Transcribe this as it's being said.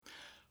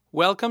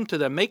Welcome to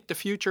the Make the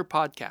Future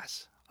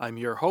podcast. I'm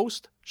your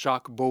host,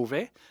 Jacques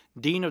Beauvais,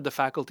 Dean of the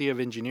Faculty of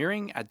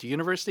Engineering at the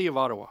University of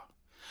Ottawa.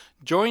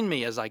 Join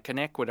me as I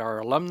connect with our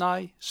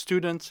alumni,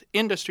 students,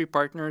 industry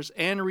partners,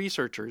 and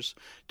researchers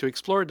to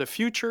explore the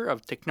future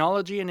of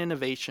technology and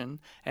innovation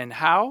and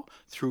how,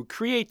 through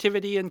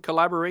creativity and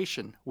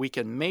collaboration, we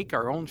can make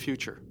our own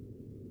future.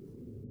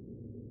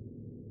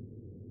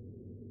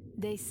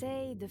 They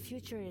say the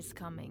future is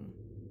coming,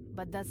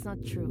 but that's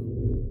not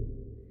true.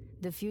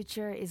 The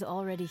future is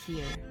already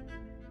here.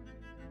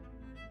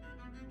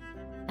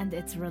 And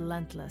it's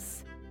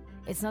relentless.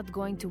 It's not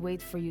going to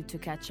wait for you to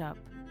catch up.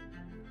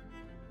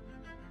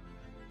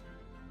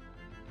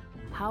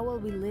 How will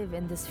we live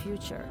in this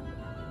future?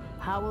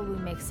 How will we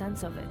make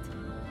sense of it?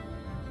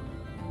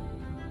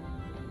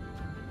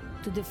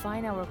 To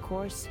define our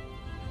course,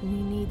 we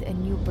need a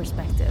new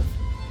perspective.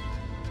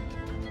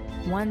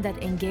 One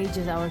that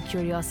engages our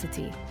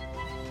curiosity,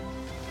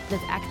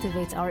 that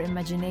activates our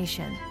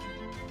imagination,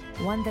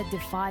 one that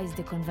defies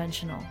the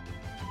conventional.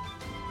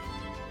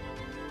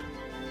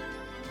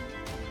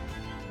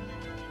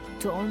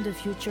 To own the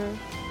future,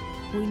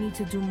 we need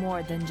to do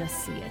more than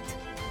just see it.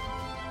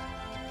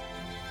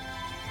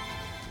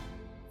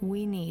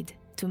 We need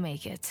to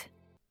make it.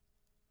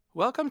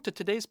 Welcome to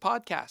today's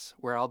podcast,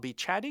 where I'll be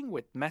chatting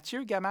with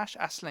Mathieu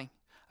Gamache-Asselin,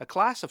 a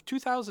class of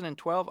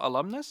 2012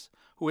 alumnus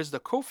who is the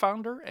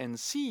co-founder and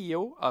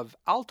CEO of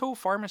Alto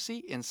Pharmacy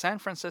in San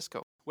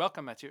Francisco.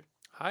 Welcome, Mathieu.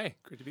 Hi,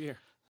 great to be here.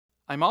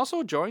 I'm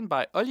also joined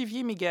by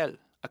Olivier Miguel,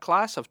 a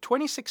class of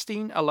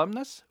 2016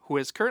 alumnus who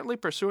is currently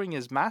pursuing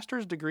his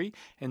master's degree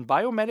in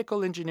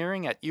biomedical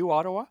engineering at U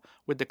Ottawa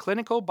with the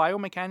Clinical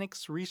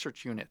Biomechanics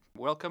Research Unit.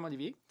 Welcome,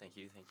 Olivier. Thank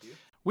you.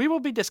 We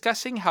will be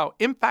discussing how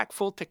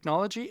impactful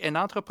technology and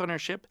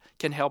entrepreneurship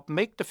can help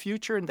make the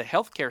future in the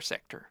healthcare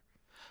sector.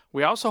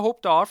 We also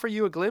hope to offer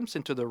you a glimpse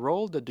into the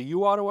role that the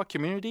U Ottawa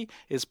community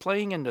is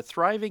playing in the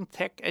thriving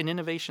tech and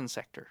innovation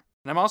sector.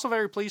 And I'm also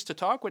very pleased to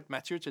talk with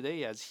Mathieu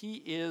today, as he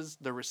is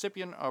the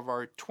recipient of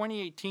our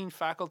 2018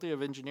 Faculty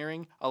of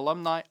Engineering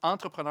Alumni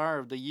Entrepreneur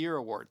of the Year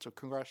Award. So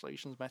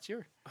congratulations,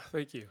 Mathieu.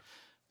 Thank you.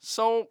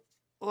 So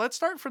let's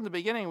start from the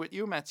beginning with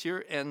you,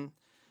 Mathieu. And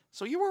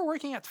so you were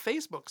working at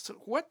Facebook. So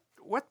what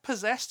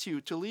possessed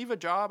you to leave a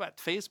job at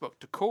Facebook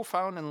to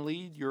co-found and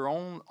lead your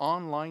own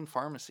online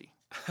pharmacy?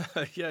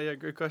 Yeah,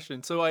 great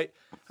question. So I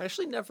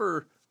actually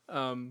never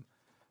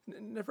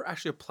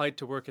actually applied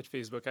to work at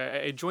Facebook.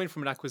 I joined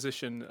from an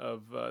acquisition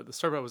of the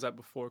startup I was at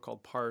before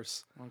called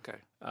Parse. Okay.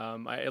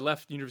 I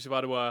left University of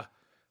Ottawa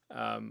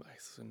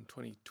in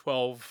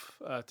 2012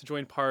 to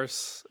join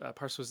Parse.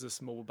 Parse was this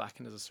mobile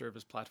backend as a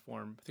service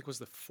platform. I think I was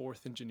the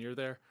fourth engineer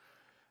there.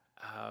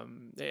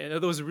 And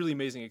that was a really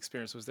amazing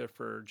experience. I was there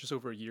for just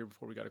over a year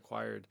before we got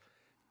acquired.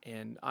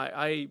 And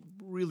I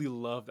really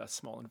love that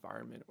small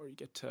environment where you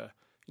get to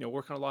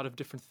work on a lot of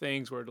different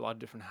things, wear a lot of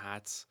different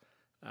hats.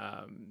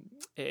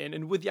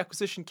 And with the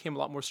acquisition came a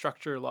lot more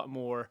structure, a lot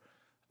more,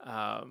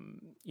 I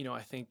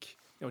think,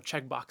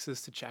 check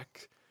boxes to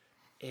check.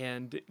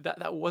 And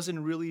that wasn't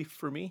really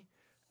for me.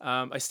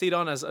 I stayed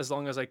on as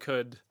long as I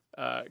could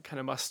kind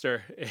of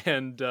muster.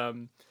 And,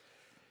 I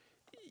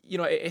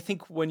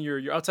think when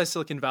you're outside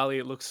Silicon Valley,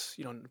 it looks,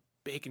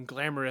 big and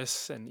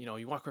glamorous. And,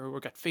 you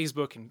work at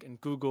Facebook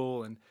and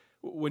Google. And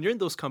when you're in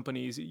those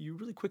companies, you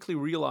really quickly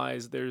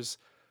realize there's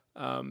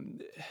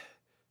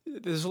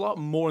a lot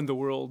more in the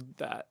world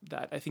that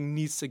I think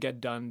needs to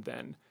get done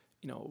than,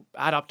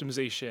 ad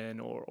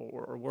optimization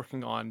or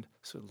working on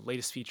sort of the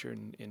latest feature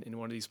in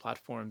one of these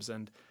platforms.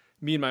 And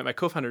me and my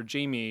co-founder,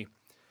 Jamie,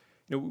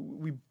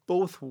 we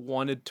both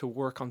wanted to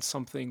work on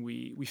something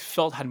we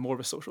felt had more of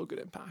a social good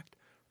impact,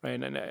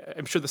 right? And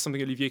I'm sure that's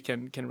something Olivier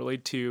can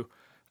relate to.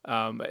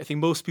 I think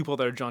most people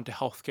that are drawn to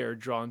healthcare are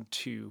drawn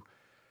to,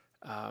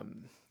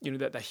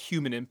 that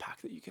human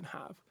impact that you can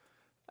have.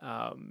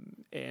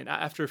 And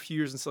after a few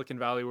years in Silicon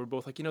Valley, we're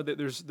both like,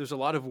 there's a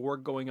lot of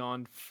work going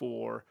on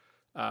for,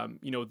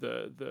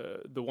 the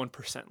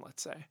 1%,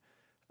 let's say.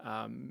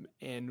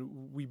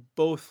 And we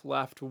both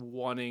left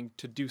wanting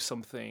to do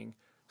something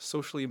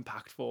socially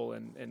impactful.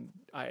 And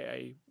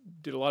I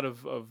did a lot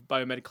of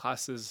biomed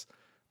classes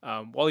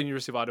while in the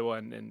University of Ottawa,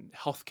 and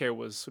healthcare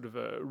was sort of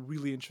a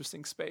really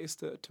interesting space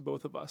to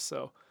both of us.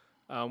 So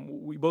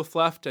we both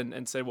left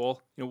and said,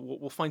 well,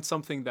 we'll find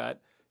something that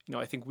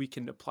I think we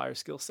can apply our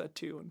skill set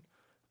to, and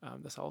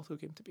that's how Alto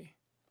came to be.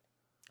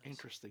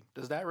 Interesting.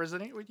 Does that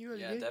resonate with you,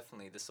 Olivier? Yeah,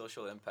 definitely. The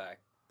social impact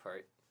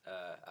part,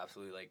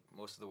 absolutely. Like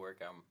most of the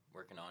work I'm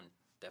working on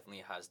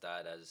definitely has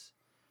that as,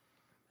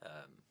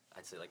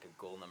 I'd say like a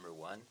goal number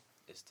one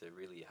is to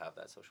really have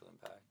that social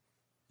impact.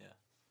 Yeah.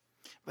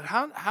 But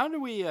how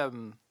do we,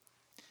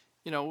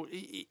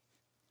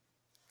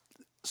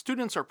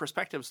 students or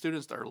prospective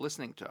students that are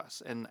listening to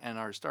us and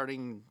are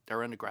starting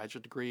their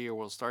undergraduate degree or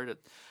will start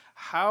it,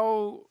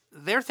 how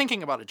they're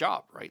thinking about a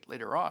job, right,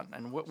 later on.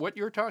 And what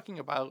you're talking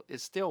about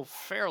is still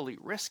fairly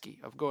risky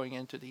of going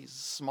into these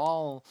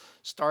small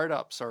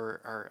startups,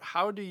 or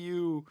how do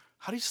you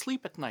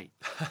sleep at night?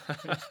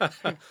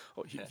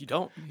 You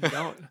don't.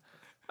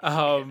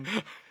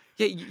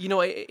 Yeah,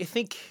 I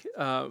think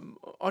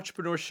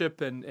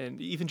entrepreneurship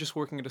and even just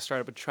working at a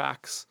startup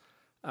attracts,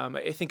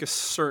 I think, a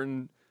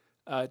certain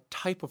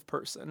type of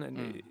person,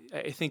 and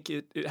I think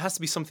it has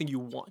to be something you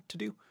want to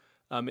do,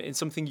 and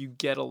something you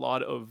get a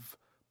lot of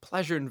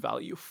pleasure and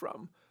value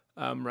from,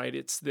 right?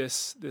 It's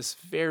this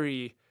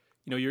very,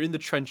 you're in the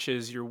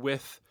trenches, you're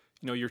with,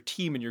 your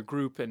team and your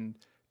group, and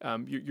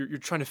you're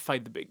trying to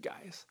fight the big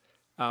guys.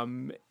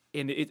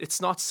 And it's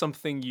not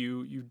something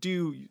you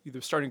do either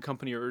starting a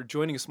company or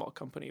joining a small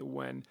company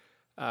when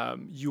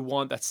you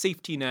want that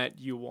safety net,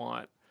 you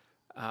want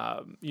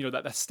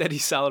that steady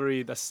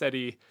salary, that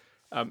steady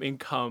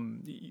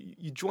income.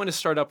 You join a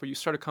startup or you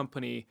start a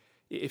company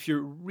if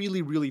you're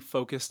really, really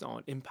focused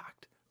on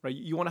impact, right?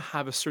 You want to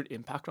have a certain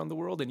impact on the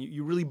world, and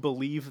you really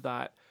believe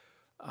that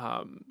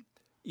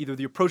either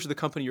the approach of the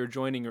company you're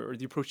joining or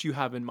the approach you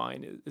have in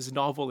mind is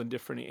novel and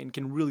different and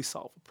can really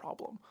solve a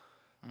problem.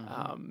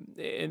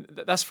 And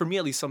that's, for me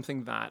at least,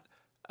 something that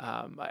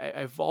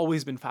I've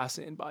always been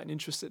fascinated by and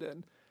interested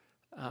in.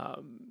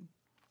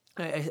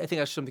 I think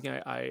that's something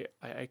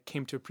I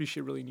came to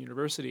appreciate really in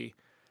university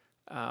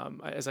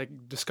as I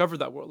discovered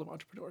that world of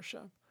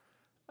entrepreneurship.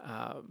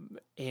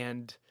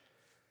 And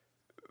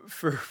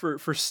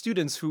for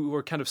students who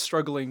are kind of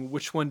struggling,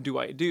 which one do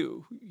I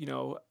do?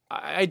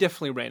 I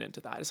definitely ran into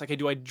that. It's like,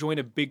 do I join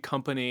a big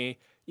company,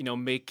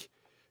 make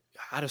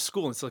out of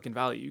school in Silicon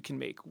Valley, you can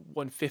make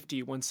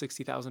 $150,000,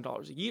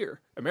 $160,000 a year,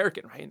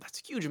 American, right? And that's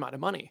a huge amount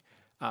of money.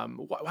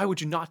 Why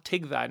would you not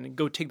take that and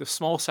go take the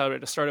small salary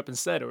at a startup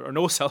instead, or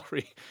no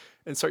salary,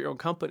 and start your own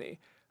company?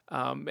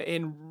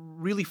 And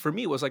really, for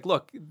me, it was like,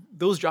 look,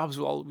 those jobs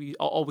will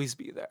always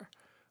be there,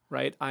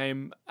 right?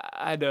 I'm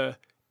at a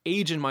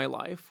age in my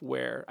life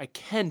where I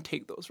can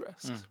take those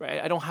risks,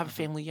 right? I don't have a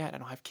family yet. I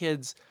don't have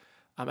kids.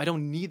 I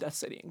don't need that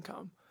steady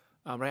income.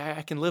 Right,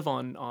 I can live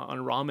on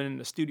ramen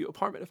in a studio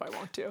apartment if I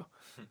want to,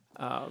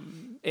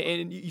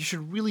 and you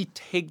should really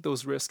take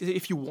those risks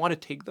if you want to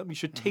take them. You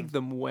should take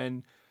them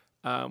when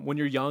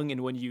you're young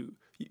and when you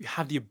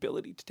have the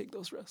ability to take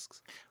those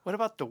risks. What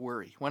about the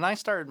worry? When I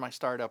started my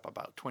startup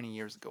about 20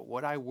 years ago,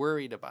 what I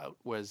worried about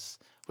was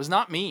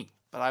not me,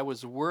 but I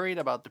was worried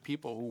about the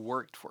people who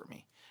worked for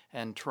me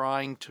and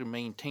trying to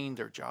maintain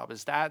their job.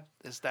 Is that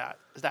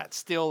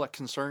still a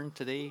concern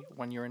today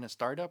when you're in a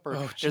startup,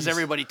 or is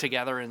everybody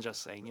together and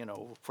just saying,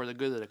 for the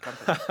good of the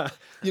company?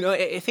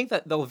 I think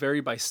that they'll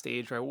vary by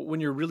stage, right? When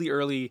you're really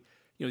early,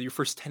 your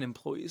first 10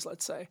 employees,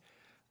 let's say,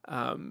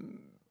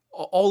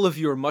 all of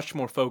you are much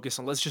more focused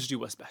on let's just do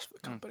what's best for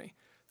the company.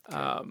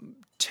 Okay.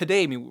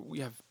 Today, we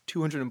have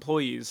 200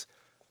 employees,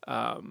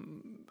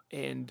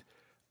 and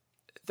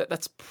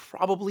that's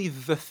probably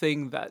the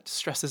thing that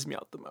stresses me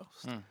out the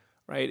most.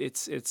 Right?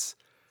 It's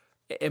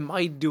am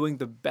I doing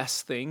the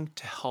best thing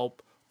to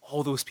help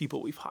all those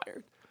people we've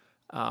hired?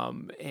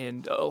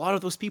 And a lot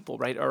of those people,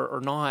 right,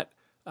 are not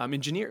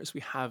engineers.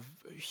 We have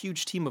a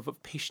huge team of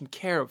patient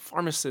care, of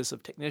pharmacists,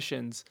 of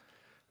technicians.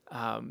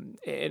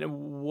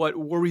 And what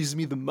worries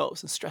me the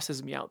most and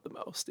stresses me out the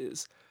most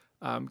is,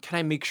 can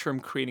I make sure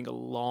I'm creating a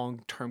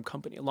long-term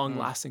company, a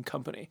long-lasting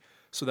company,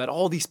 so that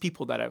all these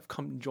people that have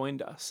come and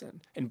joined us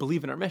and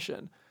believe in our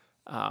mission,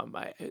 am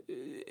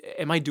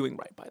I doing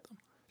right by them?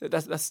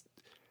 That's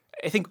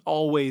I think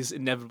always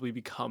inevitably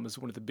becomes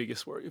one of the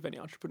biggest worry of any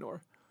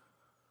entrepreneur.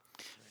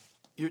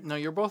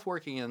 You're both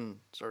working in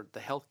sort of the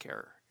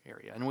healthcare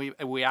area, and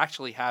we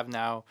actually have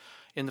now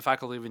in the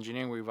Faculty of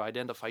Engineering, we've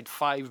identified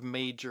 5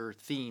 major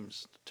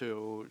themes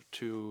to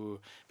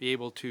be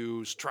able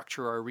to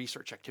structure our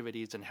research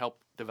activities and help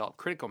develop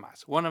critical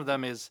mass. One of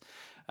them is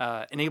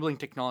enabling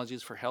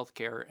technologies for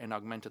healthcare and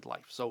augmented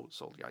life. So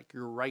like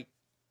you're right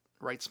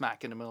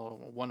smack in the middle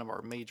of one of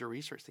our major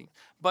research themes.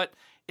 But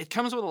it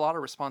comes with a lot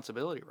of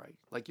responsibility, right?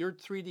 Like you're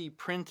 3D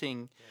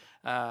printing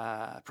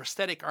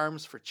prosthetic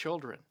arms for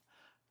children.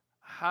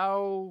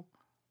 How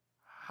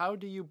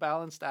do you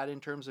balance that in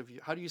terms of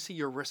how do you see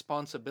your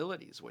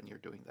responsibilities when you're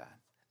doing that?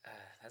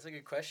 That's a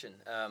good question.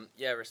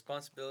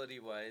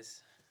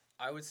 Responsibility-wise,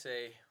 I would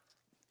say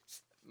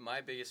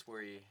my biggest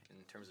worry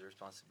in terms of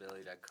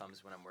responsibility that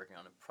comes when I'm working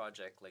on a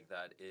project like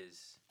that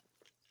is,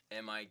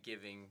 am I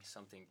giving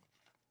something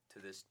to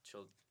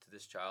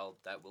this child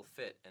that will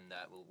fit and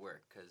that will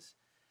work? Because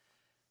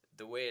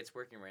the way it's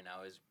working right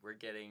now is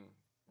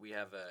we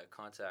have a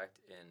contact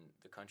in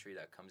the country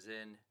that comes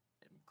in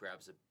and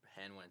grabs a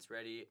hen when it's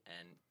ready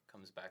and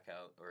comes back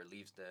out, or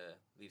leaves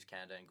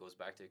Canada and goes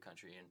back to the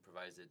country and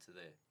provides it to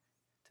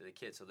the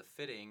kid. So the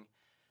fitting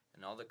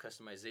and all the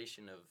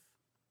customization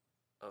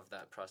of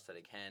that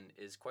prosthetic hen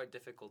is quite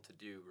difficult to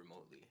do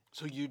remotely.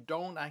 So you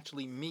don't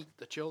actually meet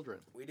the children?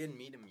 We didn't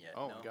meet them yet.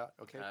 Oh, no. God,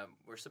 okay.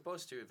 We're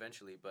supposed to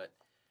eventually, but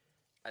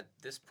at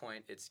this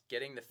point, it's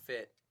getting the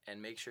fit and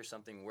make sure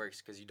something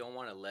works, because you don't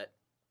want to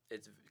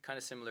it's kind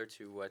of similar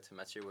to what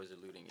Mathieu was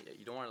alluding to.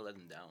 You don't want to let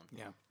them down.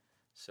 Yeah.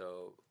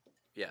 So,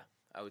 yeah,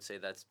 I would say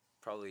that's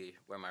probably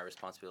where my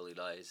responsibility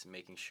lies,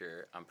 making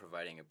sure I'm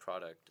providing a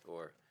product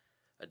or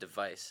a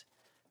device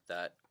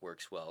that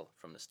works well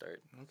from the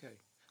start. Okay.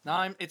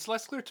 Now, it's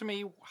less clear to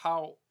me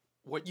how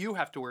what you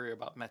have to worry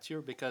about,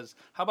 Mathieu, because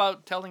how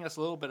about telling us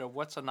a little bit of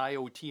what's an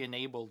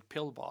IoT-enabled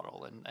pill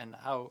bottle and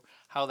how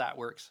that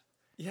works?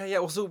 Yeah.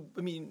 Well, so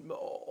I mean,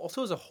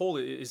 also as a whole,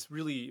 it is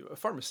really a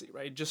pharmacy,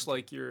 right? Just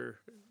like your,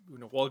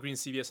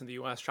 Walgreens, CVS in the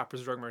U.S.,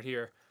 Shoppers Drug Mart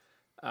here,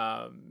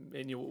 and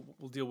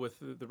we'll deal with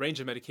the range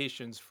of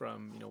medications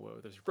from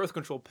whether it's your birth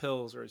control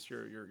pills or it's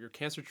your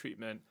cancer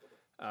treatment,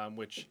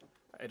 which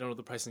I don't know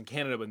the price in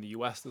Canada, but in the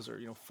U.S. those are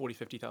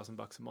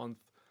 $40,000-$50,000 a month.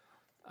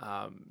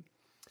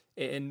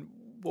 And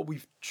what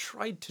we've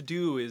tried to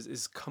do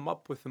is come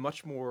up with a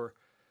much more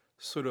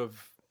sort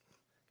of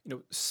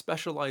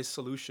specialized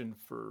solution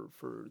for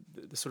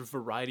the sort of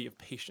variety of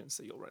patients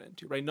that you'll run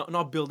into, right?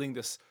 Not building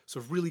this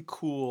sort of really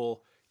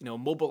cool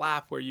mobile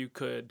app where you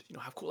could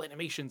have cool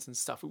animations and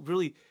stuff. We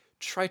really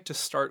tried to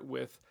start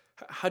with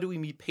how do we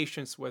meet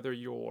patients, whether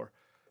you're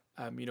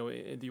in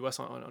the U.S.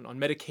 on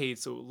Medicaid,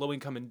 so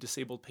low-income and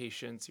disabled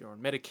patients, you're on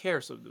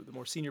Medicare, so the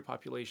more senior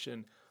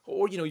population,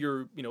 or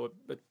you're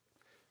a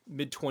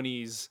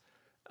mid-20s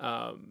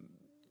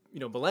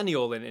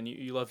millennial and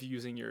you love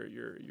using your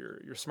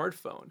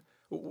smartphone.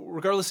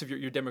 Regardless of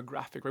your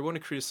demographic, right? We want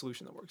to create a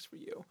solution that works for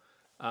you.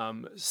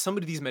 Some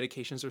of these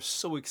medications are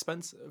so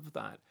expensive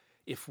that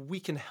if we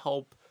can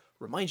help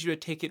remind you to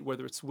take it,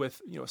 whether it's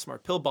with a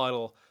smart pill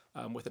bottle,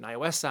 with an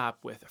iOS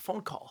app, with a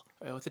phone call,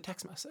 with a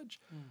text message,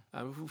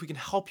 if we can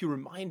help you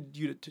remind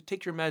you to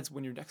take your meds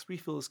when your next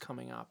refill is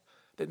coming up,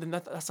 then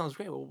that sounds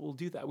great. We'll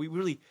do that. We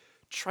really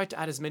try to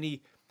add as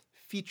many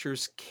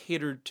features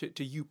catered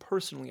to you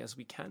personally as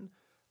we can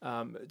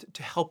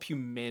to help you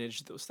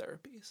manage those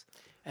therapies.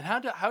 And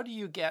how do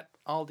you get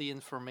all the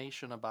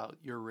information about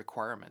your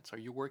requirements? Are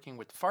you working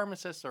with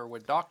pharmacists or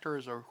with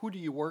doctors, or who do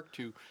you work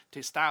to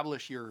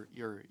establish your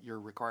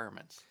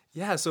requirements?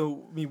 Yeah,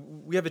 so I mean,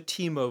 we have a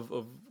team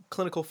of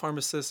clinical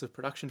pharmacists, of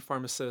production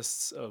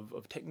pharmacists,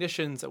 of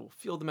technicians that will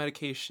fill the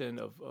medication,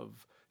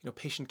 of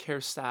patient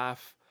care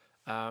staff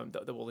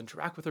that will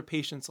interact with our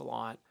patients a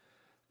lot.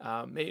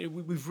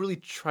 We've really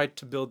tried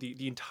to build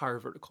the entire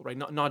vertical, right?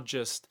 Not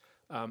just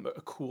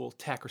a cool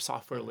tech or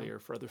software layer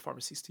for other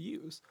pharmacies to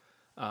use.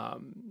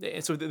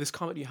 And so this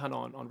comment you had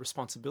on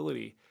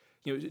responsibility,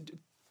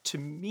 to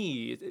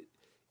me,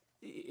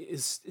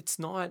 it's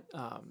not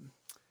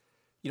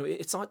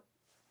it's not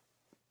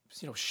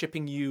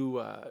shipping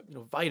you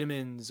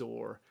vitamins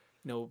or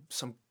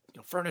some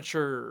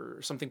furniture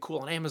or something cool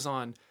on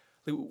Amazon.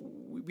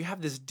 We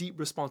have this deep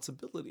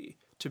responsibility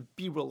to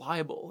be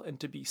reliable and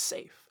to be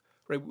safe.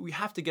 Right, we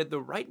have to get the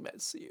right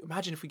meds to you.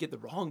 Imagine if we get the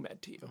wrong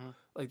med to you,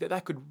 like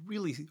that could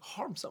really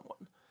harm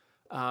someone.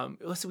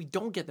 Let's say we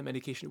don't get the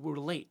medication, we're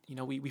late.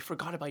 We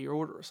forgot about your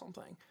order or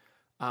something.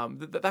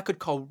 That could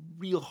cause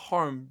real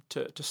harm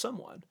to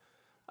someone.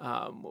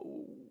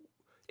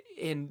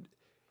 And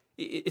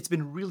it's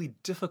been really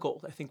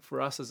difficult, I think, for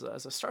us as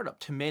a startup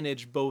to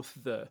manage both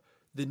the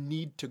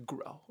need to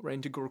grow, right,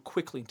 and to grow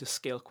quickly and to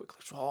scale quickly.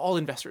 So all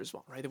investors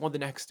want, right? They want the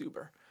next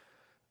Uber,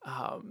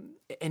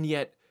 and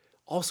yet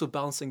also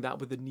balancing that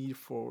with the need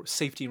for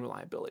safety and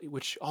reliability,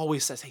 which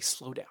always says, "Hey,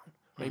 slow down,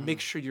 right? Make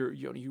sure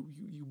you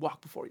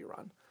walk before you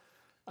run."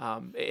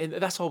 And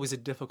that's always a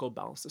difficult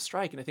balance to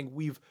strike. And I think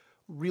we've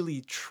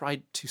really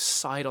tried to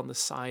side on the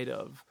side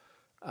of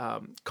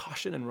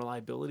caution and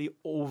reliability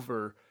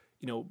over,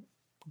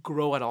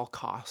 grow at all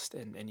cost.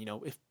 And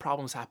if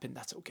problems happen,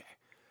 that's okay,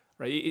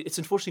 right? It's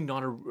unfortunately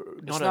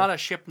not a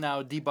ship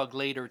now, debug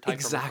later type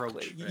of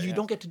approach. Exactly. You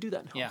don't get to do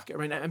that in healthcare,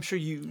 right? I'm sure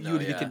you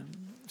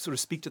can sort of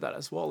speak to that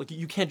as well. Like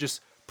you can't just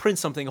print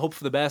something, hope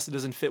for the best. It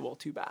doesn't fit, well,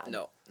 too bad.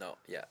 No,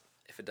 yeah.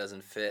 If it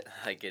doesn't fit,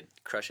 like it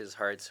crushes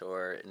hearts,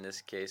 or in this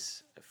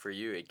case, for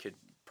you, it could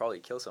probably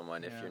kill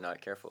someone if you're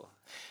not careful.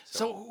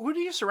 So who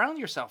do you surround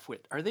yourself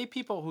with? Are they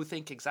people who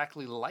think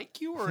exactly like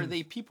you, or are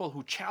they people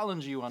who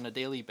challenge you on a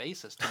daily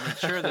basis to make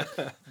sure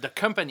that the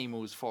company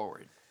moves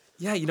forward?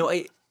 Yeah,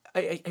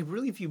 I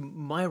really view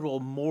my role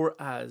more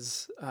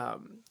as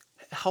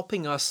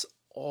helping us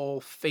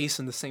all face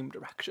in the same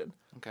direction.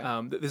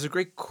 Okay. There's a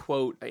great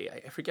quote.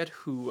 I forget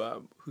who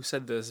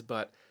said this,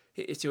 but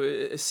it's a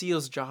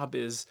CEO's job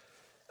is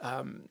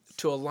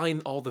to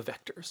align all the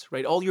vectors,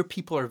 right? All your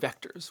people are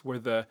vectors, where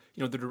the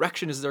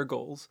direction is their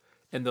goals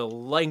and the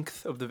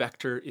length of the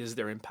vector is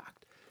their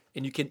impact.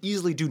 And you can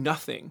easily do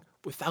nothing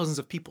with thousands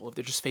of people if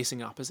they're just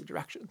facing opposite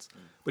directions.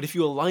 But if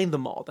you align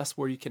them all, that's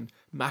where you can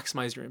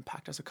maximize your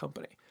impact as a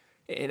company.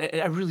 And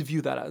I really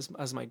view that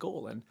as my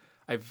goal. And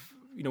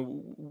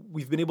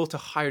we've been able to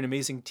hire an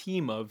amazing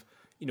team of,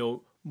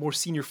 more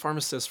senior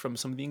pharmacists from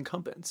some of the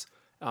incumbents,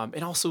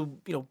 and also,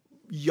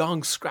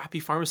 young, scrappy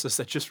pharmacists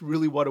that just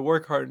really want to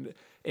work hard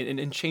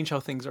and change how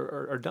things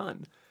are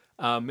done.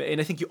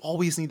 And I think you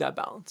always need that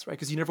balance, right?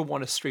 Because you never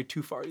want to stray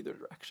too far either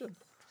direction.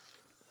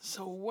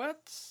 So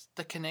what's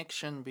the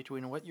connection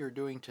between what you're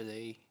doing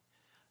today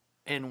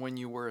and when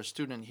you were a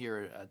student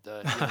here at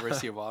the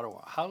University of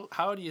Ottawa?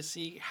 How do you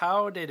see,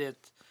 how did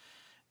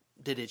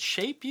it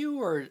shape you,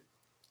 or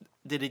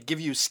did it give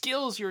you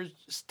skills you're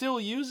still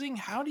using?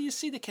 How do you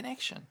see the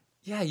connection?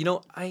 Yeah,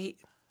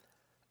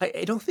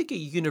 I don't think a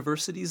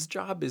university's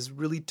job is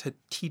really to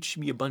teach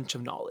me a bunch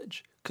of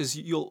knowledge, because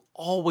you'll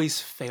always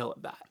fail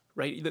at that,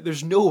 right?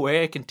 There's no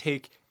way I can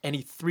take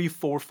any 3,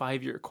 4,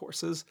 5 year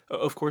courses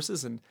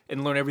and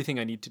learn everything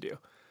I need to do.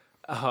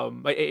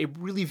 I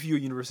really view a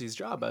university's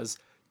job as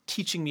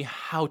teaching me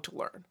how to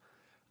learn.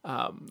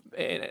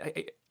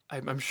 And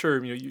I'm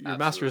sure you're a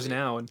master's Absolutely.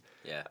 now, and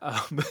Yeah.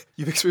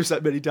 you've experienced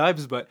that many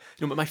times. But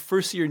my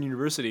first year in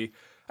university,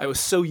 I was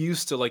so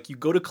used to, like, you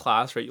go to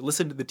class, right? You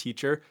listen to the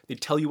teacher, they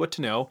tell you what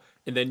to know,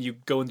 and then you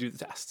go and do the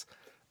tests.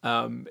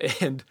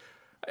 And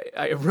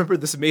I remember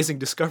this amazing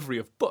discovery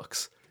of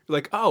books.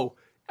 Like, oh,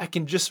 I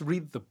can just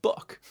read the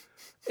book,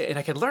 and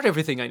I can learn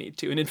everything I need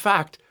to. And in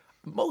fact,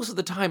 most of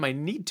the time I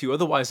need to,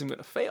 otherwise I'm going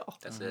to fail.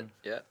 That's it.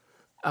 Yeah.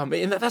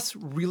 And that's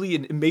really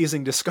an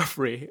amazing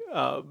discovery,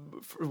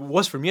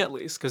 was for me at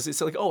least, because it's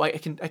like, oh, I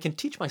can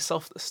teach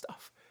myself this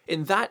stuff.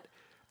 And that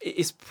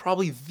is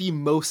probably the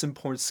most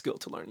important skill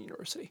to learn in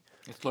university.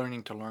 It's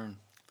learning to learn.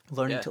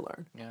 Learning Yeah. to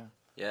learn. Yeah.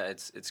 Yeah,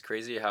 it's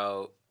crazy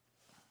how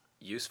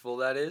useful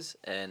that is,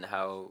 and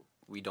how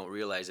we don't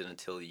realize it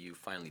until you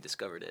finally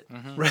discovered it.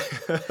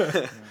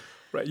 Right.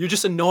 Right. You're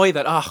just annoyed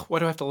that, why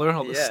do I have to learn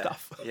all this Yeah.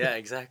 stuff? Yeah,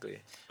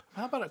 exactly.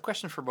 How about a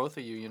question for both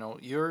of you?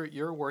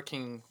 You're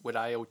working with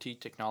IoT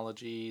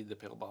technology, the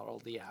pill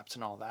bottle, the apps,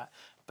 and all that.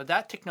 But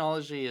that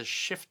technology is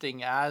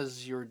shifting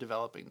as you're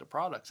developing the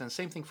products. And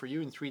same thing for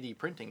you in 3D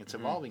printing. It's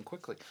evolving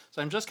quickly.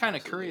 So I'm just kind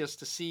of curious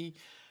to see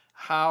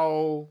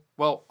how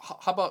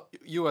about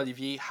you,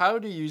 Olivier? How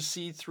do you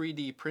see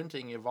 3D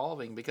printing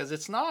evolving? Because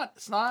it's not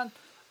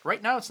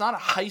right now, it's not a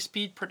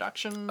high-speed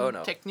production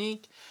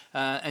technique,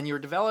 and you're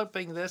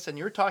developing this, and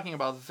you're talking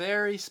about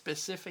very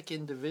specific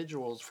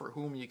individuals for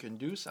whom you can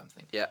do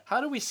something. Yeah.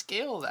 How do we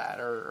scale that,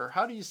 or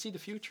how do you see the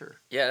future?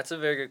 Yeah, that's a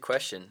very good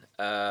question.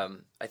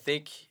 I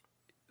think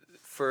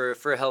for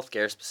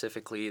healthcare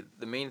specifically,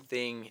 the main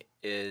thing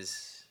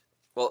is,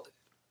 well,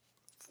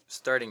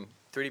 starting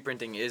 3D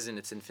printing is in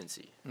its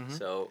infancy.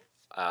 So,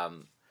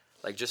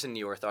 like just in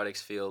the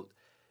orthotics field,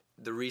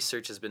 the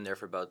research has been there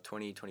for about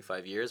 20,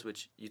 25 years,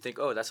 which you think,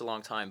 oh, that's a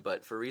long time.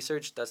 But for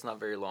research, that's not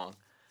very long.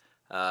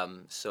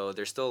 So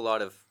there's still a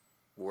lot of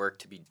work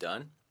to be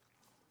done.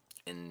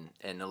 And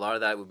a lot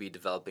of that would be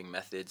developing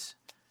methods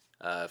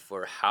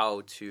for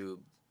how to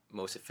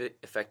most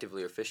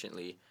effectively or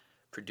efficiently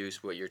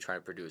produce what you're trying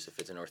to produce. If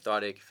it's an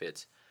orthotic, if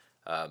it's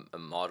a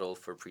model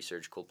for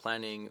pre-surgical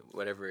planning,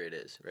 whatever it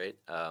is, right?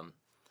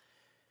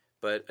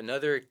 But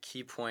another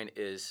key point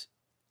is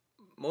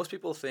most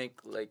people think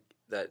like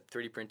that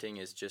 3D printing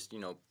is just,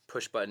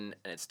 push button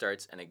and it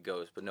starts and it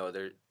goes. But no,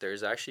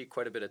 there's actually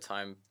quite a bit of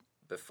time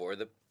before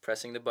the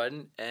pressing the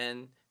button,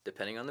 and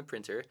depending on the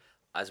printer,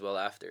 as well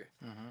after.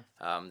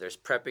 There's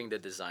prepping the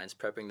designs,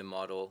 prepping the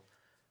model,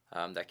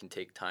 that can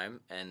take time.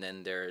 And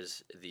then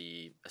there's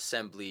the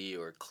assembly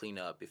or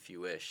cleanup, if you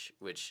wish,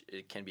 which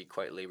it can be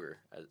quite labor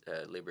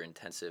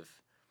intensive.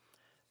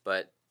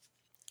 But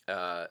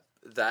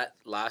that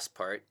last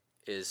part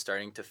is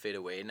starting to fade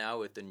away now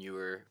with the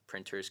newer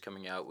printers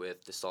coming out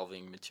with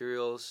dissolving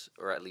materials,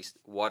 or at least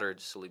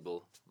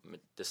water-soluble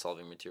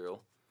dissolving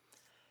material.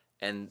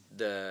 And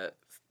the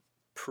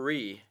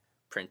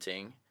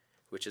pre-printing,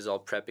 which is all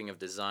prepping of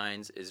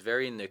designs, is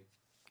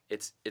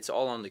it's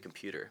all on the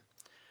computer.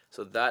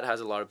 So that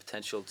has a lot of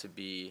potential to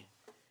be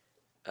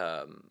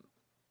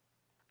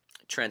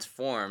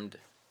transformed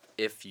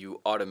if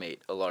you automate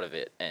a lot of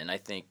it. And I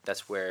think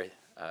that's where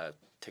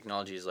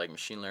technologies like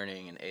machine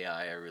learning and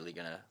AI are really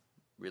going to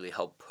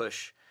help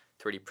push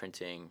 3D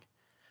printing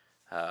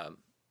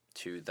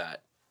to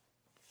that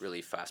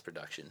really fast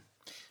production.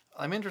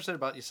 I'm interested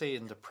about, you say,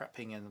 in the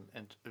prepping,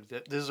 and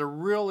there's a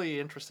really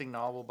interesting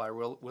novel by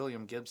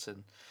William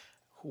Gibson,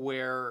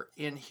 where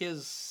in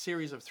his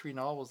series of 3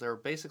 novels, there are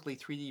basically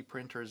 3D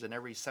printers in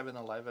every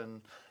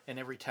 7-Eleven, in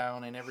every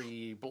town, in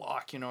every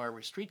block,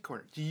 every street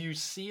corner. Do you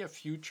see a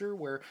future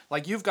where,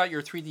 like, you've got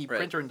your 3D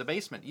printer in the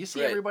basement? Do you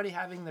see everybody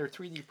having their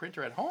 3D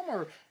printer at home,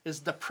 or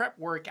is the prep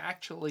work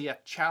actually a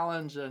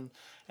challenge, and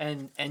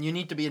you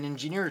need to be an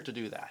engineer to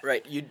do that?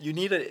 Right. You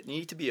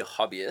need to be a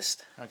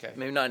hobbyist. Okay.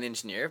 Maybe not an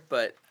engineer,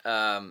 but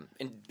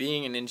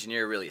being an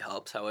engineer really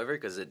helps, however,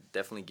 because it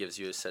definitely gives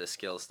you a set of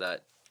skills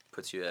that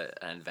puts you at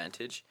an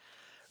advantage.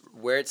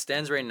 Where it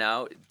stands right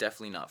now,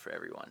 definitely not for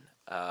everyone.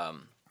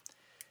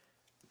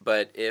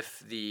 But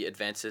if the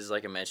advances,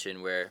 like I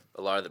mentioned, where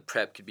a lot of the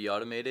prep could be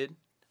automated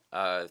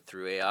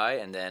through AI,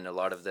 and then a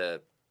lot of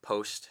the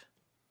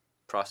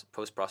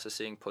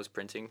post-processing,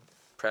 post-printing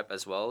prep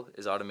as well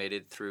is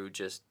automated through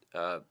just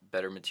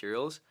better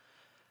materials,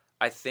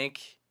 I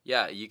think,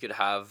 you could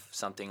have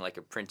something like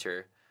a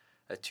printer,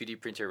 a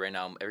 2D printer right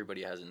now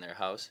everybody has in their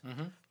house.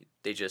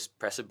 They just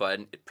press a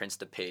button, it prints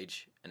the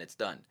page, and it's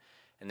done.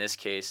 In this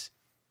case,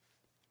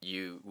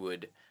 you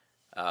would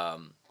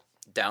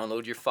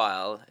download your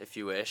file, if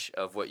you wish,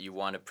 of what you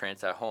want to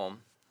print at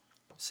home,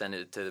 send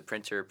it to the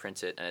printer,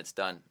 print it, and it's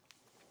done.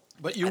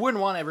 But you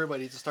wouldn't want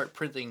everybody to start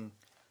printing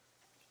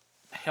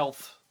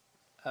health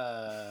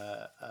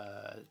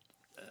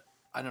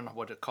I don't know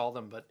what to call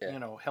them, but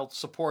Yeah. health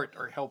support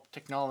or health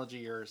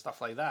technology or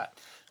stuff like that,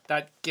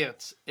 that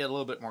gets a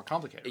little bit more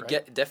complicated, It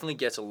right? definitely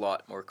gets a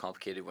lot more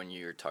complicated when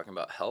you're talking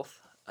about health,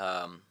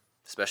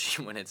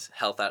 especially when it's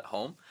health at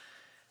home.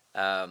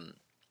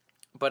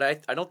 But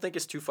I don't think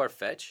it's too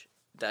far-fetched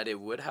that it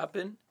would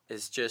happen.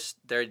 It's just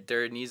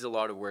there needs a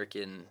lot of work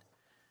in,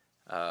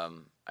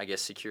 I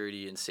guess,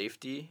 security and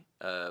safety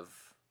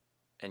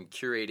and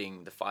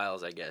curating the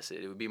files, I guess.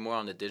 It would be more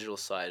on the digital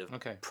side of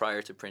Okay.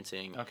 prior to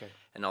printing. Okay.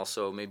 And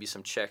also maybe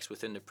some checks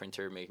within the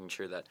printer, making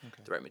sure that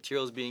the right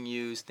material is being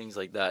used, things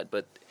like that.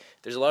 But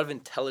there's a lot of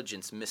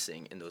intelligence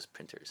missing in those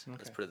printers.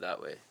 Let's Okay. put it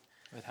that way.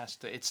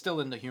 It's still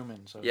in the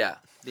human. So Yeah,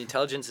 the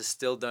intelligence is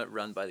still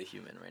run by the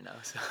human right now.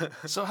 So.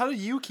 So how do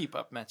you keep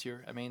up, Mathieu?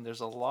 I mean, there's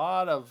a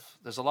lot of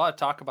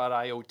talk about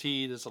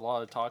IoT. There's a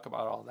lot of talk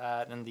about all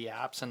that and the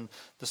apps and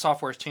the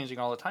software is changing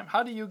all the time.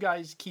 How do you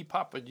guys keep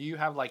up? Do you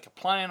have like a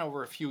plan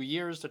over a few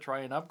years to try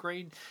and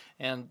upgrade?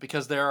 And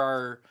because there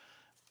are,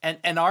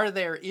 and are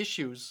there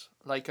issues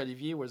like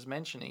Olivier was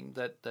mentioning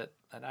that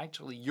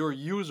actually your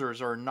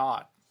users are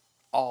not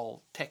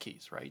all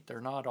techies, right? They're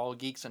not all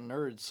geeks and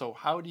nerds. So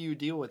how do you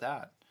deal with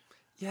that?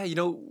 Yeah,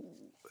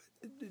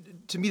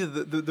 to me,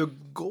 the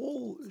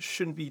goal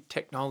shouldn't be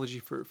technology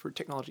for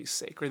technology's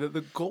sake, right?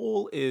 The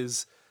goal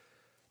is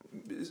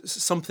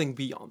something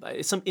beyond that.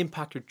 It's some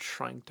impact you're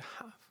trying to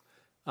have.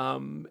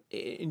 And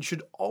you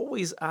should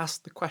always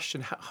ask the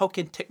question, how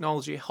can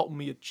technology help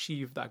me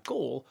achieve that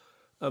goal?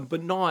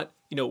 But not,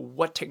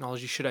 what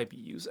technology should I be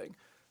using?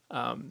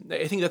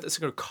 I think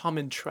that's a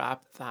common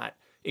trap that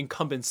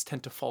incumbents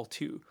tend to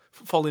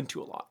fall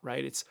into a lot,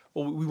 right? It's,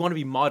 well, we want to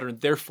be modern,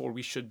 therefore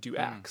we should do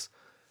X.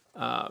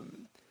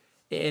 And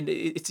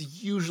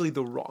it's usually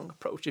the wrong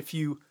approach. If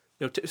you,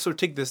 sort of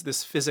take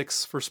this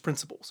physics first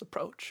principles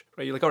approach,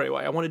 right? You're like, all right,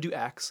 well, I want to do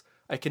X.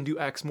 I can do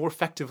X more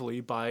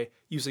effectively by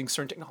using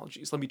certain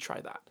technologies. Let me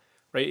try that,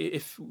 right?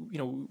 If,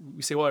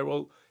 we say,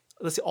 well,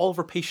 let's say all of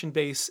our patient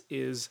base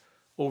is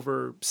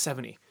over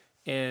 70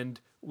 and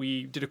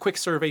we did a quick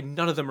survey.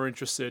 None of them are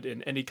interested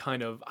in any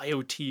kind of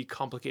IoT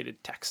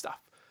complicated tech stuff.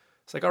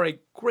 It's like, all right,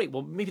 great.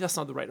 Well, maybe that's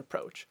not the right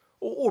approach.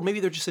 Or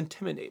maybe they're just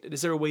intimidated.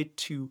 Is there a way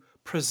to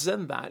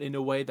present that in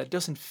a way that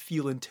doesn't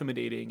feel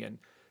intimidating and,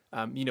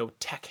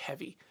 tech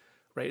heavy,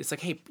 right? It's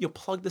like, hey, you'll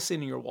plug this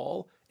in your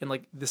wall and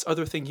like this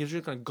other thing, you're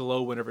just going to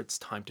glow whenever it's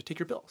time to take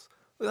your pills.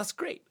 Well, that's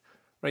great,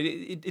 right?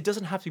 It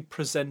doesn't have to be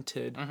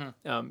presented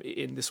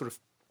in this sort of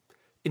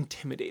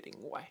intimidating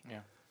way. Yeah.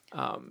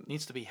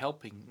 Needs to be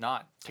helping,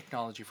 not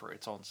technology for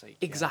its own sake.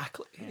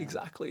 Exactly,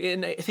 exactly.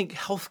 And I think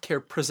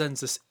healthcare presents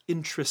this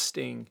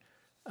interesting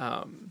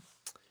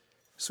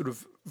sort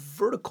of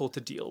vertical to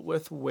deal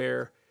with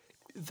where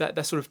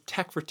that sort of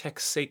tech for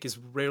tech's sake is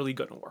rarely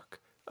going to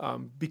work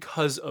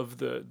because of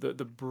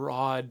the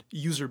broad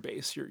user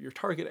base you're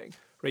targeting,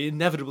 right?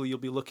 Inevitably, you'll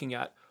be looking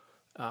at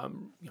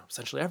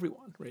essentially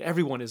everyone, right?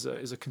 Everyone is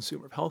a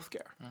consumer of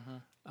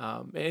healthcare.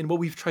 And what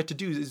we've tried to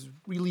do is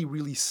really,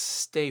 really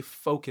stay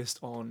focused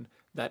on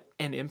that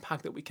end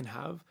impact that we can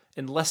have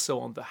and less so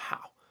on the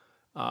how,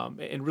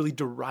 and really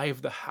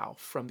derive the how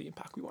from the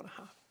impact we want to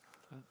have.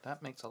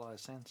 That makes a lot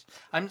of sense.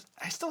 I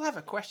still have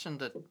a question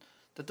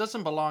that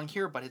doesn't belong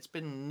here, but it's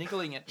been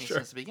niggling at me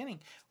since the beginning.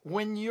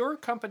 When your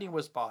company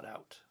was bought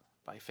out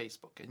by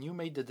Facebook and you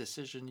made the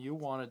decision you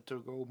wanted to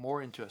go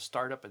more into a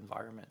startup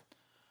environment,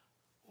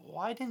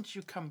 why didn't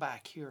you come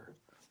back here?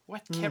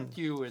 What kept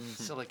you in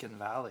Silicon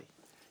Valley?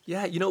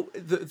 Yeah,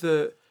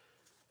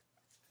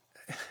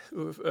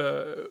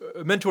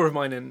 a mentor of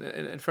mine and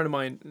a friend of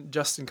mine,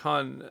 Justin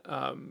Kahn,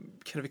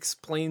 kind of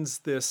explains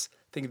this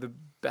thing the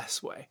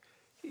best way.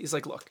 He's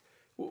like, look,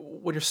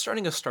 when you're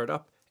starting a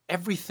startup,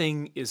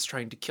 everything is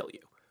trying to kill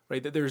you,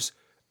 right? That there's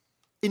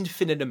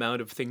infinite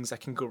amount of things that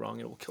can go wrong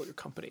and it will kill your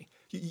company.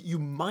 You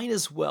might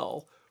as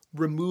well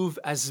remove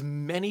as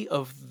many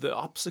of the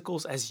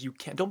obstacles as you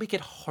can. Don't make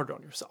it harder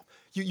on yourself.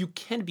 You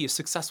can be a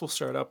successful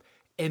startup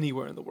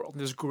anywhere in the world. And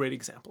there's great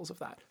examples of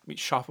that. I mean,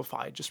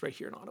 Shopify just right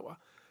here in Ottawa.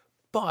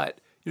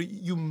 But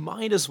you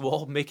might as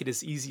well make it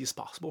as easy as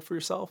possible for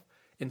yourself.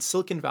 And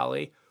Silicon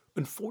Valley,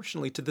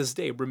 unfortunately, to this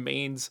day,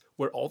 remains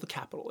where all the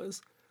capital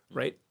is,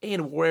 right?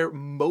 And where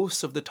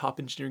most of the top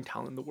engineering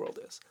talent in the world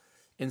is.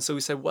 And so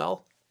we said,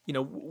 well,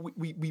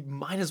 we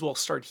might as well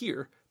start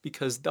here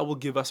because that will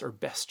give us our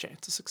best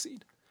chance to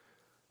succeed.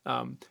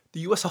 The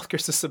U.S.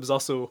 healthcare system is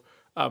also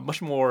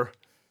much more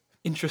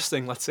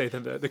interesting, let's say,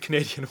 than the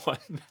Canadian one.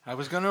 I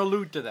was going to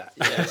allude to that.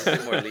 Yeah, there's a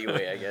bit more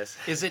leeway, I guess.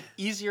 Is it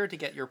easier to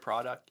get your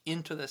product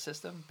into the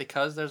system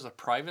because there's a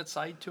private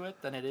side to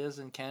it than it is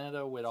in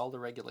Canada with all the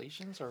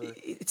regulations? Or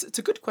it's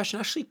a good question.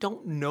 I actually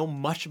don't know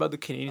much about the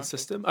Canadian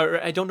system,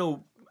 or I don't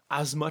know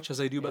as much as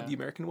I do about the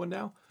American one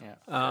now.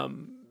 Yeah.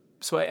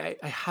 So I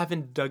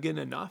haven't dug in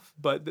enough,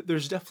 but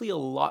there's definitely a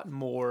lot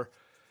more.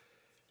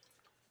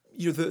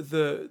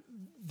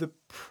 The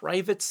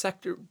private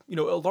sector,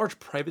 a large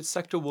private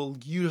sector will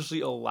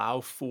usually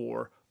allow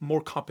for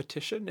more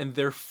competition and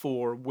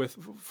therefore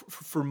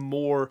for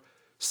more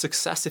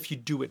success if you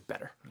do it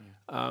better.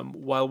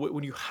 While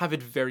when you have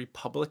it very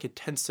public, it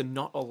tends to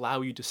not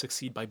allow you to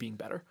succeed by being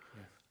better.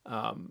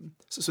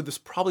 So there's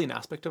probably an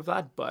aspect of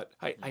that, but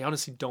I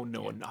honestly don't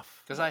know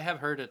enough. Because I have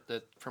heard it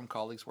that from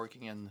colleagues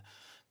working in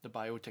the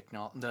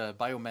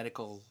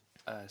biomedical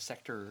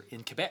sector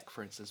in Quebec,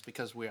 for instance,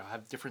 because we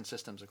have different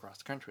systems across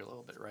the country a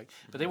little bit, right?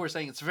 But they were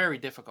saying it's very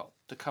difficult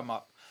to come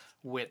up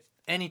with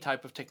any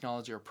type of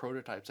technology or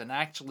prototypes and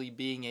actually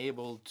being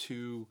able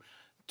to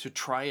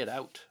try it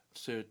out,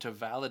 to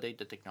validate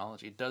the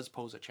technology. It does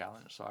pose a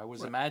challenge. So I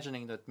was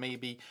imagining that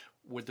maybe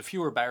with the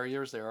fewer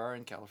barriers there are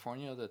in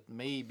California, that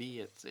maybe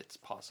it's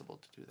possible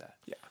to do that.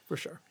 Yeah, for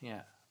sure.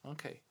 Yeah.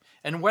 Okay.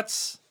 And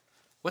what's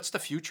the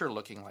future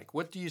looking like?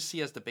 What do you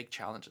see as the big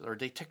challenges? Are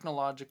they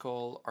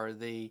technological? Are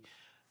they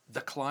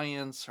the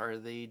clients? Are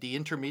they the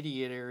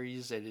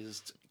intermediaries that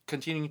is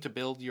continuing to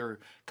build your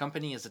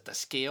company? Is it the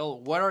scale?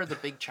 What are the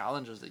big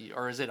challenges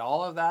or is it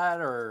all of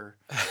that? Or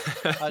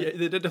yeah,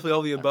 they're definitely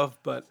all the above.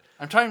 But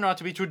I'm trying not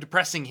to be too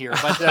depressing here.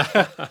 But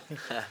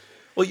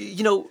well,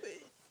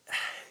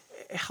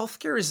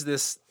 healthcare is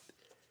this.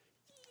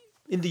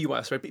 In the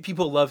U.S., right?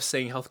 People love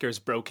saying healthcare is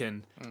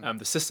broken.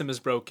 The system is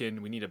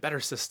broken. We need a better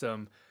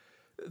system.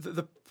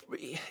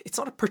 It's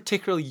not a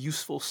particularly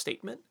useful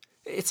statement.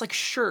 It's like,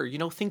 sure,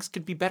 things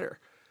could be better,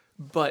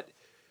 but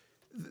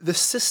the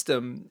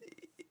system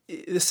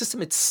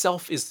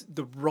itself is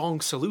the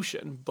wrong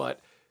solution.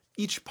 But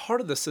each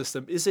part of the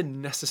system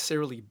isn't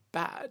necessarily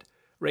bad,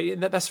 right?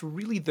 And that's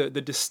really the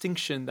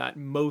distinction that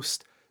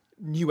most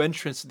new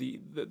entrants to the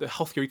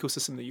healthcare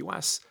ecosystem in the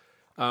U.S.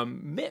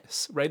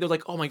 Miss, right? They're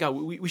like, oh my God,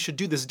 we should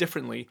do this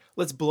differently.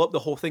 Let's blow up the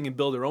whole thing and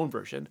build our own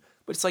version.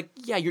 But it's like,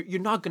 yeah, you're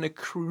not going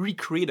to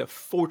recreate a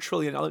 $4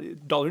 trillion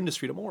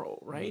industry tomorrow,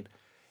 right?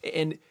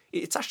 And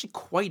it's actually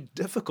quite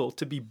difficult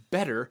to be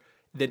better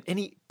than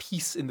any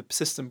piece in the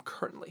system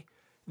currently.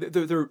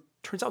 They're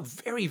turns out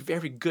very,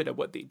 very good at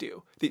what they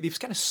do. They've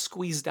kind of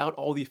squeezed out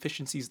all the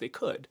efficiencies they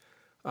could,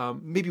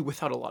 maybe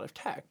without a lot of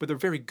tech, but they're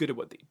very good at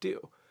what they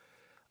do.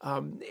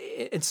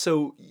 And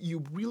so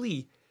you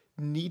really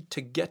need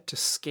to get to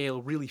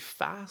scale really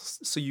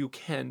fast so you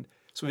can,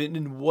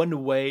 in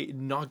one way,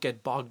 not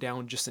get bogged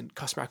down just in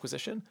customer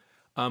acquisition,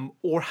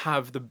 or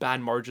have the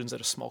bad margins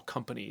that a small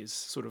company is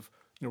sort of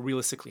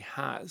realistically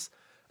has.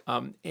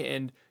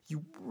 And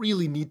you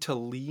really need to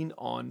lean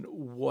on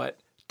what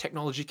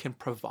technology can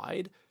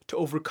provide to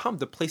overcome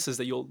the places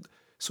that you'll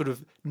sort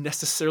of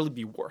necessarily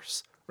be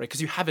worse, right? Because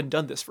you haven't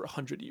done this for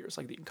 100 years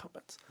like the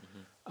incumbents.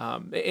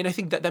 And I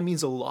think that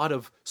means a lot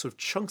of sort of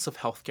chunks of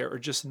healthcare are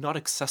just not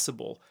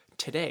accessible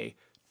today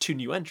to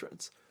new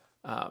entrants,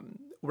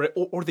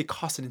 or they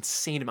cost an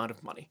insane amount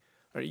of money.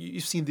 Right?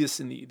 You've seen this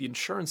in the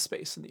insurance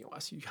space in the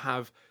US. You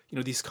have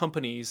these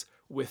companies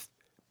with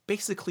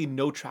basically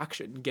no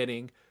traction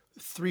getting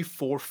 $300,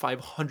 $400,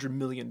 $500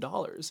 million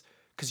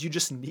because you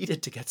just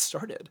needed to get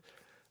started.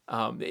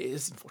 It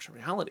is unfortunate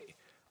reality.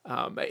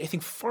 I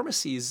think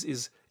pharmacy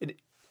is an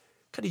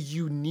kind of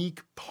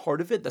unique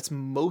part of it that's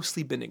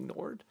mostly been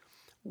ignored,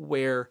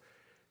 where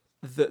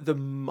the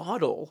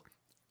model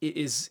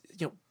is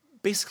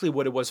basically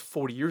what it was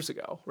 40 years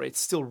ago, right? It's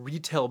still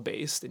retail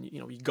based, and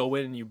you go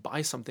in and you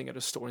buy something at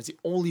a store, and it's the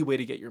only way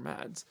to get your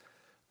meds.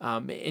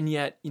 And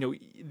yet,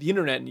 the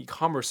internet and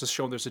e-commerce has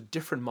shown there's a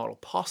different model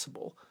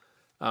possible.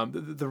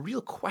 The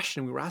real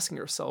question we were asking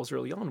ourselves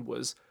early on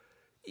was,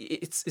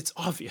 it's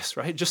obvious,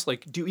 right? Just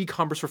like do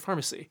e-commerce for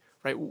pharmacy,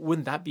 right?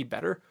 Wouldn't that be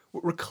better?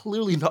 We're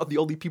clearly not the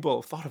only people who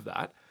have thought of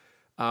that.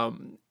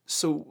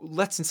 So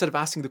let's, instead of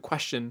asking the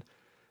question,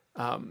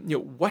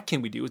 what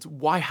can we do? It's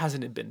why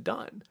hasn't it been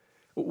done?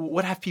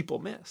 What have people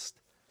missed?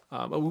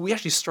 We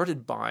actually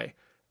started by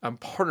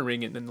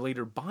partnering and then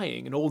later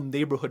buying an old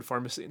neighborhood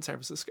pharmacy in San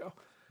Francisco.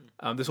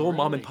 This old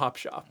mom and pop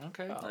shop.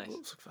 Okay,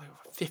 nice.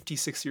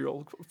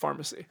 56-year-old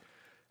pharmacy.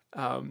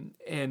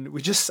 And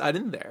we just sat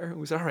in there and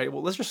we said, all right,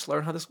 well, let's just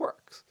learn how this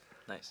works.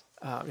 Nice.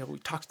 We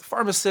talked to the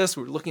pharmacist.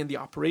 We were looking at the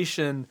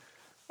operation.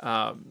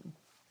 I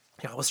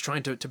was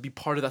trying to be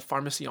part of that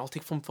pharmacy. I'll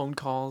take phone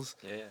calls.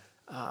 Yeah.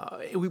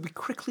 We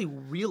quickly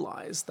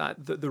realized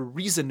that the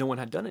reason no one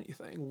had done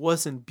anything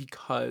wasn't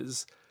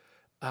because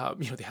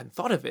they hadn't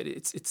thought of it.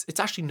 It's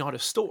actually not a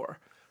store,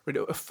 right?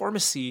 A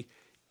pharmacy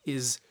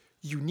is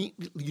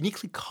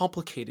uniquely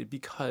complicated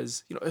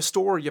because a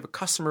store, you have a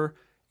customer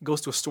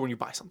goes to a store and you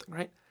buy something,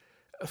 right?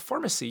 A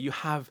pharmacy, you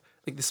have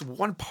like this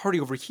one party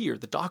over here,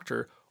 the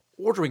doctor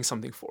ordering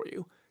something for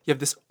you. You have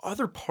this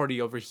other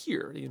party over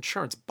here, the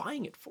insurance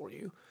buying it for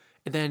you,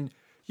 and then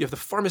you have the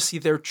pharmacy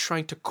there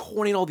trying to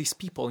coordinate all these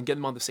people and get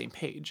them on the same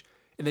page.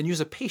 And then you as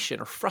a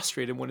patient are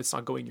frustrated when it's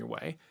not going your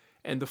way.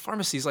 And the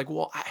pharmacy is like,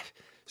 well,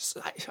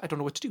 I don't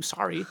know what to do.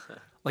 Sorry.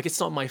 Like, it's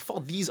not my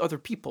fault. These other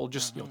people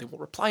just, they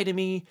won't reply to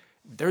me.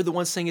 They're the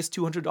ones saying it's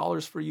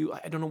 $200 for you.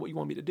 I don't know what you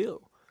want me to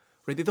do.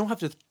 Right? They don't have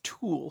the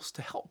tools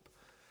to help.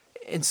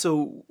 And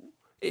so,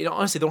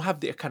 honestly, they don't have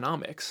the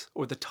economics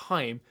or the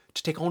time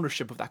to take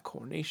ownership of that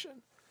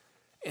coordination.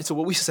 And so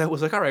what we said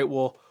was like, all right,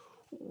 well,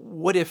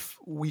 what if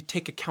we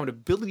take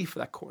accountability for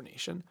that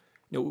coordination?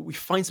 We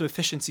find some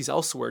efficiencies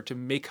elsewhere to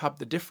make up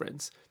the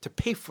difference, to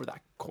pay for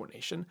that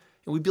coordination,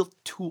 and we build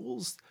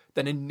tools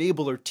that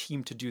enable our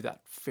team to do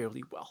that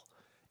fairly well.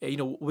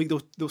 make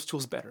those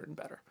tools better and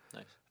better.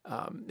 Nice.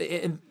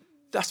 And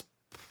that's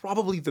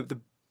probably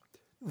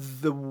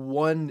the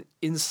one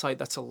insight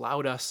that's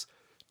allowed us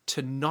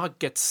to not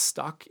get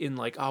stuck in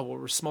like, oh, well,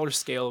 we're smaller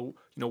scale,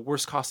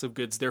 worse cost of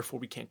goods, therefore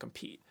we can't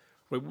compete.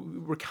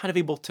 We're kind of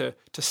able to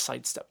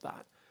sidestep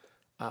that.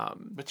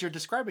 But you're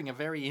describing a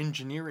very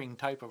engineering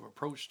type of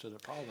approach to the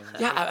problem.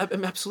 Yeah,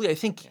 absolutely. I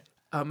think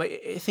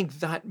I think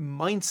that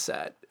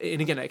mindset,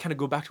 and again, I kind of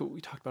go back to what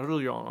we talked about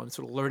earlier on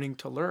sort of learning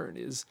to learn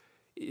is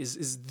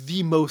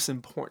the most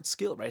important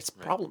skill, right? It's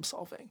problem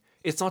solving.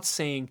 It's not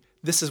saying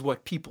this is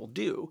what people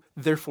do,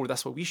 therefore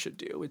that's what we should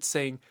do. It's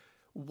saying,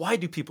 why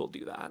do people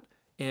do that?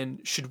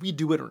 And should we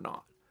do it or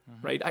not?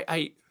 Right?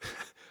 I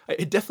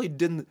definitely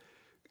didn't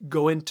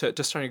go into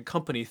starting a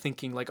company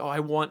thinking like, oh, I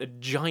want a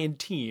giant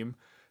team,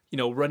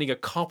 running a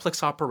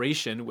complex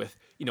operation with,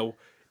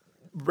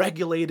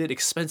 regulated,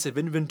 expensive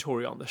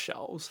inventory on the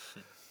shelves.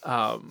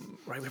 Right,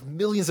 we have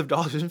millions of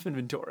dollars of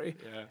inventory.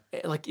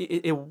 Like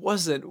it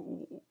wasn't,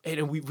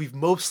 and we've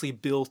mostly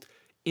built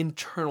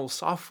internal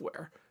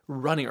software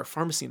running our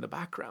pharmacy in the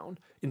background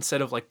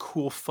instead of like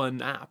cool, fun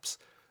apps.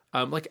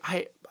 I'm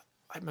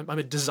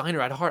a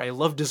designer at heart. I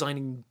love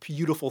designing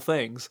beautiful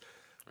things,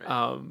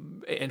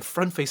 and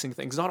front-facing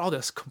things. Not all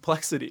this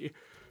complexity,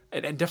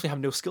 and definitely have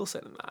no skill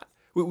set in that.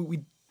 We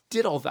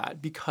did all that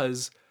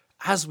because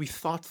as we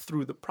thought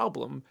through the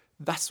problem,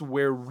 that's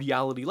where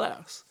reality led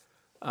us.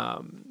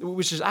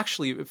 Which is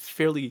actually a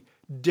fairly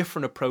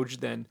different approach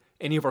than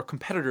any of our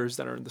competitors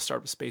that are in the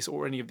startup space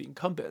or any of the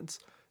incumbents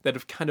that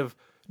have kind of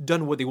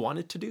done what they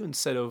wanted to do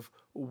instead of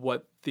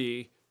what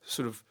the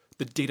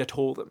data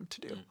told them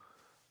to do.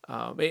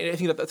 And I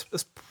think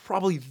that's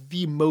probably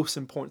the most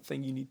important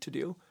thing you need to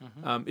do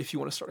if you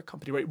want to start a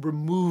company, right?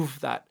 Remove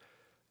that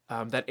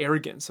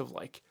arrogance of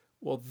like,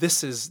 well,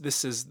 this is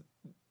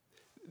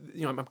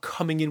I'm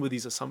coming in with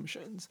these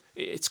assumptions.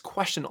 It's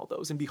question all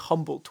those and be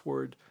humble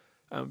toward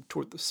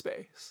the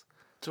space.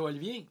 So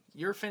Olivier,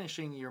 you're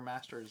finishing your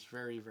master's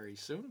very, very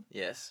soon.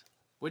 Yes.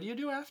 What do you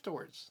do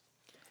afterwards?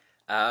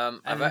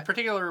 And in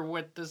particular,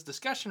 with this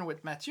discussion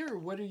with Mathieu,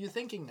 what are you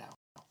thinking now?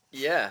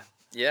 Yeah.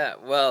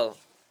 Well,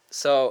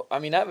 so I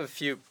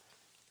have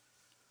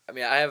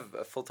I have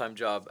a full-time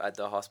job at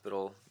the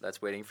hospital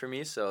that's waiting for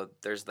me, so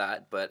there's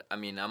that. But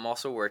I'm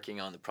also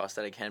working on the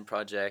prosthetic hand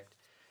project.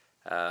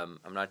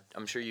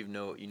 I'm sure you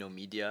know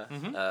Media.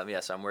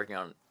 So I'm working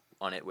on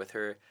it with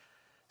her.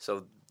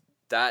 So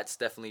that's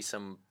definitely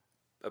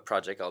a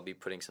project I'll be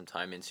putting some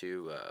time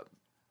into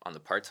on the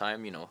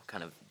part-time,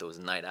 kind of those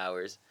night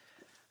hours.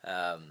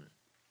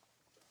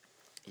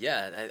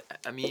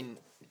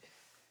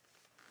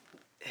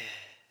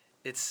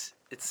 It's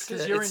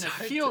because you're in a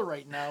field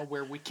right now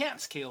where we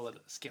can't scale it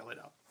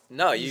up.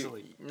 No,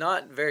 easily.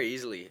 Not very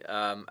easily.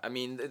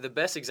 The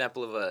best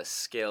example of a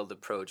scaled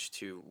approach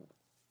to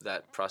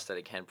that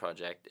prosthetic hand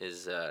project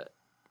is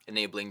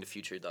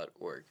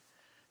enablingthefuture.org.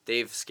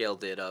 They've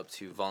scaled it up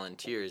to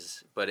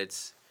volunteers, but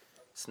it's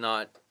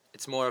more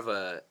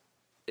of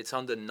it's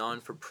on the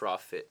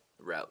non-for-profit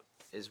route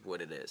is what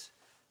it is.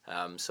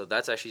 So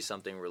that's actually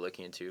something we're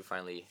looking into,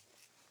 finally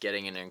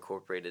getting an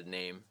incorporated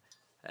name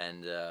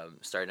and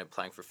starting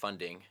applying for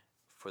funding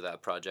for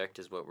that project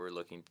is what we're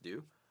looking to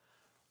do.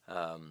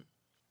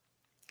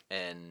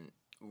 And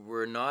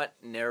we're not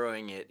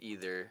narrowing it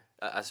either,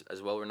 as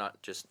well, we're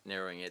not just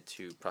narrowing it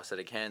to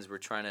prosthetic hands. We're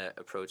trying to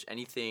approach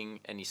any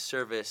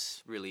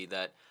service really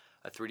that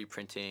a 3D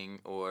printing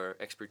or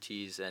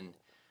expertise and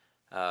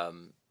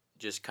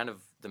just kind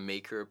of the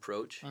maker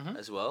approach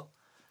as well.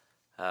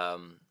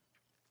 So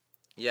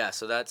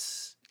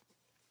that's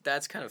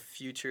kind of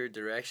future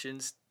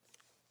directions.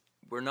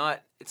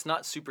 It's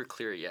not super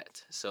clear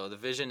yet. So the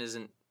vision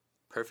isn't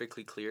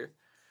perfectly clear,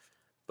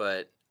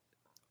 but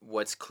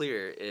what's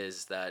clear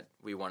is that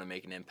we want to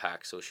make an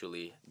impact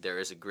socially. There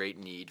is a great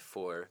need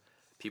for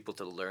people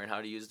to learn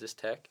how to use this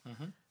tech,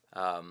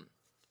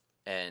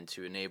 and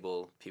to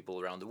enable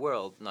people around the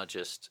world, not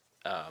just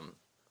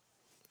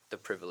the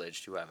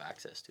privileged who have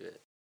access to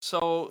it.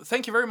 So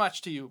thank you very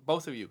much to you,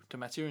 both of you, to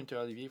Mathieu and to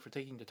Olivier, for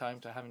taking the time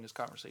to having this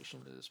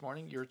conversation this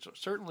morning. You're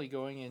certainly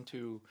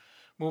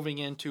moving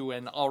into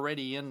and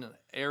already in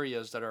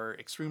areas that are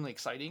extremely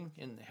exciting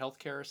in the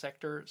healthcare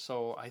sector.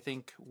 So I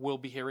think we'll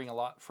be hearing a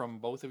lot from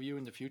both of you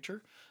in the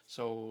future.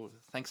 So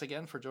thanks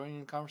again for joining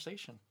the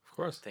conversation. Of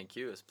course. Thank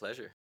you. It's a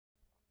pleasure.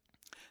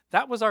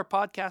 That was our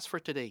podcast for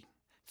today.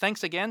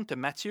 Thanks again to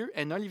Mathieu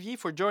and Olivier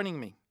for joining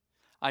me.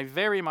 I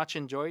very much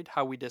enjoyed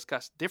how we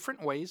discussed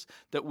different ways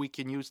that we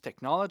can use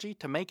technology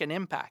to make an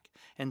impact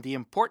and the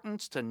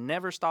importance to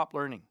never stop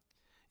learning.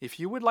 If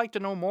you would like to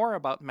know more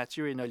about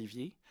Mathieu and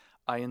Olivier,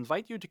 I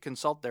invite you to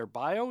consult their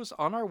bios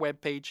on our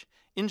webpage,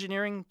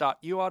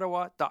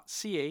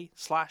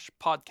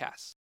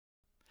 engineering.uottawa.ca/podcasts.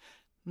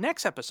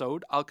 Next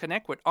episode, I'll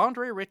connect with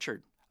Andre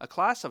Richard, a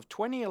class of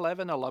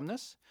 2011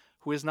 alumnus,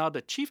 who is now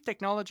the Chief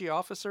Technology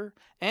Officer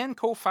and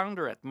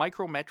co-founder at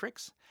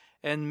Micrometrics,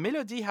 and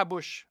Mélodie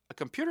Habouche, a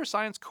computer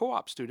science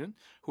co-op student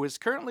who is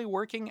currently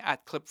working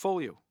at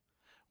Klipfolio.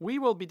 we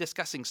will be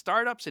discussing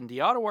startups in the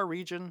Ottawa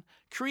region,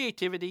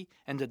 creativity,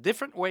 and the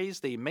different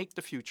ways they make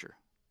the future.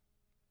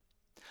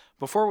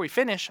 Before we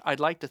finish, I'd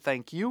like to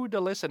thank you,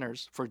 the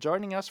listeners, for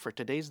joining us for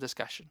today's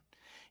discussion.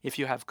 If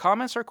you have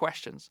comments or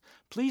questions,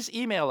 please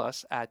email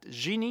us at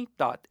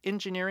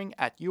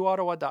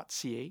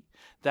genie.engineering@uottawa.ca.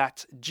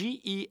 That's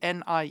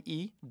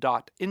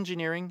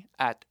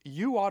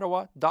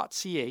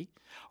GENIE.engineering@uottawa.ca.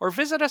 Or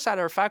visit us at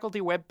our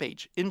faculty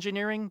webpage,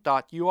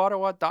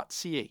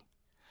 engineering.uottawa.ca.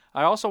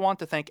 I also want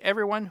to thank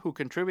everyone who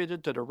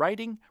contributed to the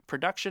writing,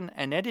 production,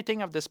 and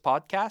editing of this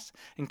podcast,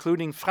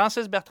 including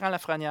Francis Bertrand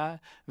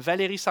Lafrenière,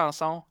 Valérie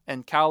Sanson,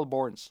 and Carl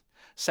Borns.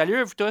 Salut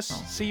à vous tous.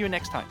 See you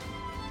next time.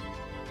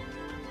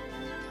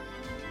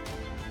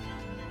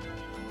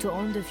 To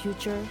own the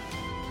future,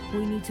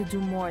 we need to do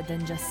more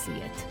than just see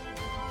it.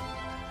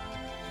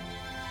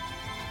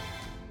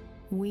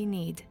 We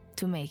need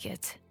to make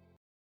it.